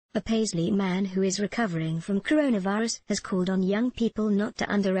A Paisley man who is recovering from coronavirus has called on young people not to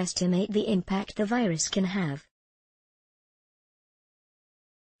underestimate the impact the virus can have.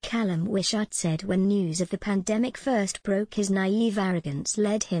 Calum Wishart said when news of the pandemic first broke, his naive arrogance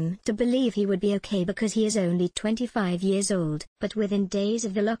led him to believe he would be okay because he is only 25 years old. But within days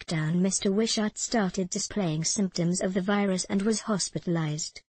of the lockdown, Mr. Wishart started displaying symptoms of the virus and was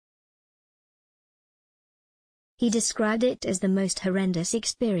hospitalized. He described it as the most horrendous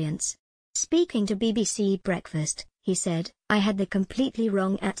experience. Speaking to BBC Breakfast, he said, "I had the completely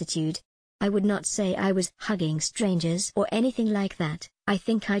wrong attitude. I would not say I was hugging strangers or anything like that. I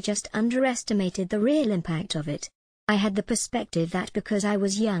think I just underestimated the real impact of it. I had the perspective that because I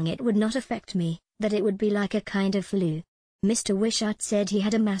was young it would not affect me, that it would be like a kind of flu." Mr. Wishart said he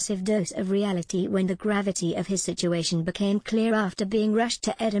had a massive dose of reality when the gravity of his situation became clear after being rushed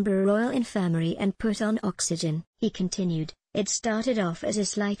to Edinburgh Royal Infirmary and put on oxygen. He continued, "It started off as a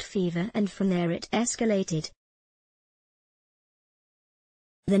slight fever and from there it escalated.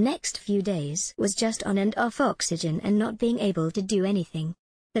 The next few days was just on and off oxygen and not being able to do anything.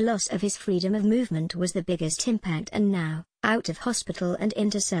 The loss of his freedom of movement was the biggest impact, and now, out of hospital and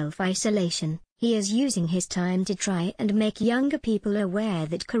into self-isolation, he is using his time to try and make younger people aware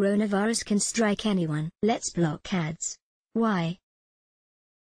that coronavirus can strike anyone. Let's block ads. Why?